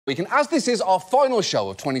And as this is our final show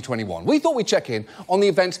of 2021, we thought we'd check in on the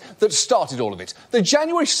event that started all of it, the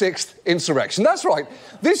January 6th insurrection. That's right,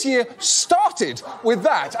 this year started with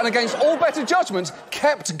that, and against all better judgment,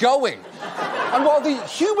 kept going. And while the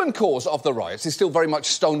human cause of the riots is still very much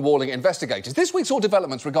stonewalling investigators, this week saw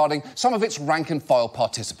developments regarding some of its rank-and-file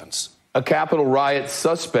participants. A Capitol riot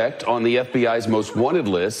suspect on the FBI's most wanted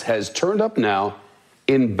list has turned up now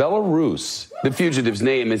in Belarus. The fugitive's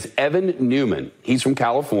name is Evan Newman. He's from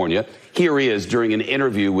California. Here he is during an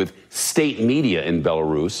interview with state media in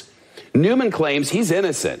Belarus. Newman claims he's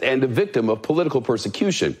innocent and a victim of political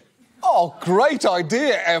persecution. Oh, great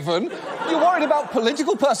idea, Evan. You're worried about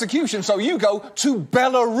political persecution, so you go to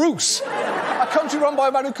Belarus, a country run by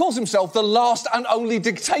a man who calls himself the last and only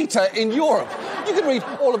dictator in Europe. You can read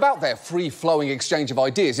all about their free-flowing exchange of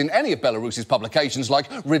ideas in any of Belarus's publications like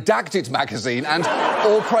Redacted magazine and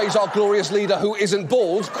All Praise Our Glorious Leader Who Isn't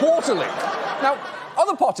Bald quarterly. Now,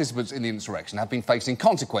 other participants in the insurrection have been facing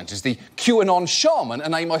consequences. The QAnon shaman, a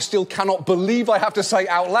name I still cannot believe I have to say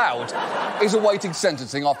out loud, is awaiting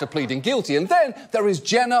sentencing after pleading guilty. And then there is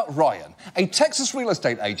Jenna Ryan, a Texas real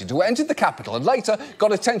estate agent who entered the Capitol and later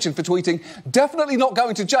got attention for tweeting, "Definitely not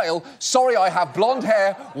going to jail. Sorry, I have blonde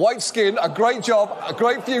hair, white skin, a great job, a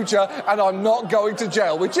great future, and I'm not going to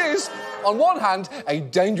jail," which is, on one hand, a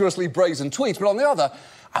dangerously brazen tweet, but on the other,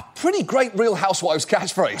 a pretty great Real Housewives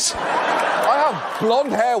catchphrase. I have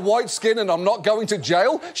blonde hair, white skin, and I'm not going to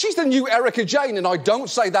jail? She's the new Erika Jane, and I don't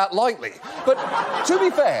say that lightly. But to be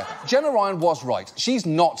fair, Jenna Ryan was right. She's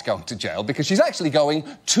not going to jail because she's actually going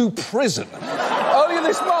to prison. Earlier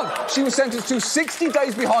this month, she was sentenced to 60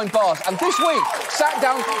 days behind bars, and this week sat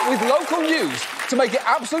down with local news to make it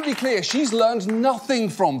absolutely clear she's learned nothing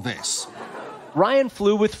from this. Ryan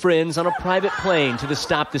flew with friends on a private plane to the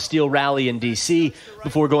Stop the Steal rally in D.C.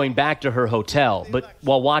 before going back to her hotel. But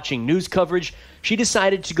while watching news coverage, she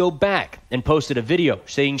decided to go back and posted a video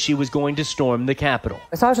saying she was going to storm the Capitol.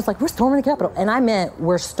 So I was just like, we're storming the Capitol. And I meant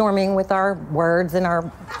we're storming with our words and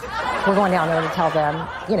we're going down there to tell them,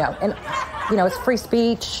 it's free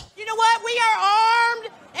speech. You know what? We are armed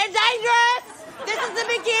and dangerous. This is the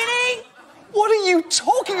beginning. What are you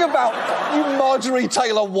talking about, you Marjorie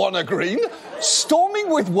Taylor Wannagreen? Storming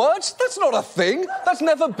with words? That's not a thing. That's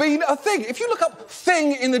never been a thing. If you look up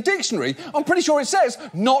thing in the dictionary, I'm pretty sure it says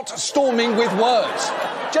not storming with words.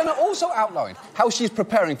 Jenna also outlined how she's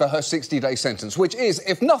preparing for her 60-day sentence, which is,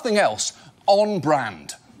 if nothing else, on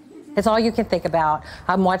brand. It's all you can think about.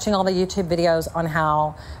 I'm watching all the YouTube videos on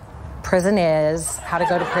how prison is, how to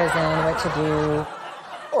go to prison, what to do.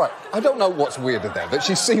 All right, I don't know what's weirder there, that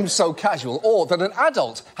she seems so casual, or that an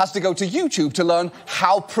adult has to go to YouTube to learn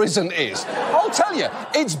how prison is. I'll tell you,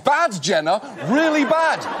 it's bad, Jenna, really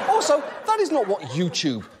bad. Also, that is not what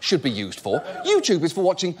YouTube should be used for. YouTube is for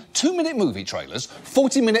watching 2-minute movie trailers,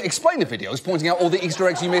 40-minute explainer videos pointing out all the Easter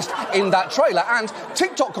eggs you missed in that trailer, and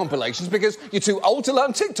TikTok compilations because you're too old to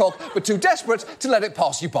learn TikTok, but too desperate to let it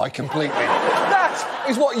pass you by completely. That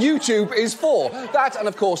is what YouTube is for. That, and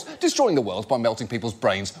of course, destroying the world by melting people's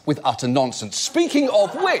brains with utter nonsense. Speaking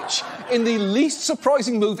of which, in the least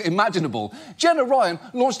surprising move imaginable, Jenna Ryan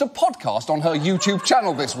launched a podcast on her YouTube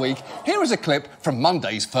channel this week. Here is a clip from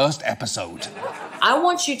Monday's first episode. I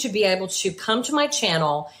want you to be able to come to my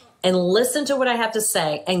channel and listen to what I have to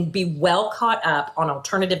say and be well caught up on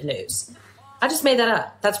alternative news. I just made that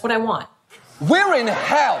up. That's what I want. We're in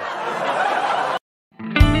hell.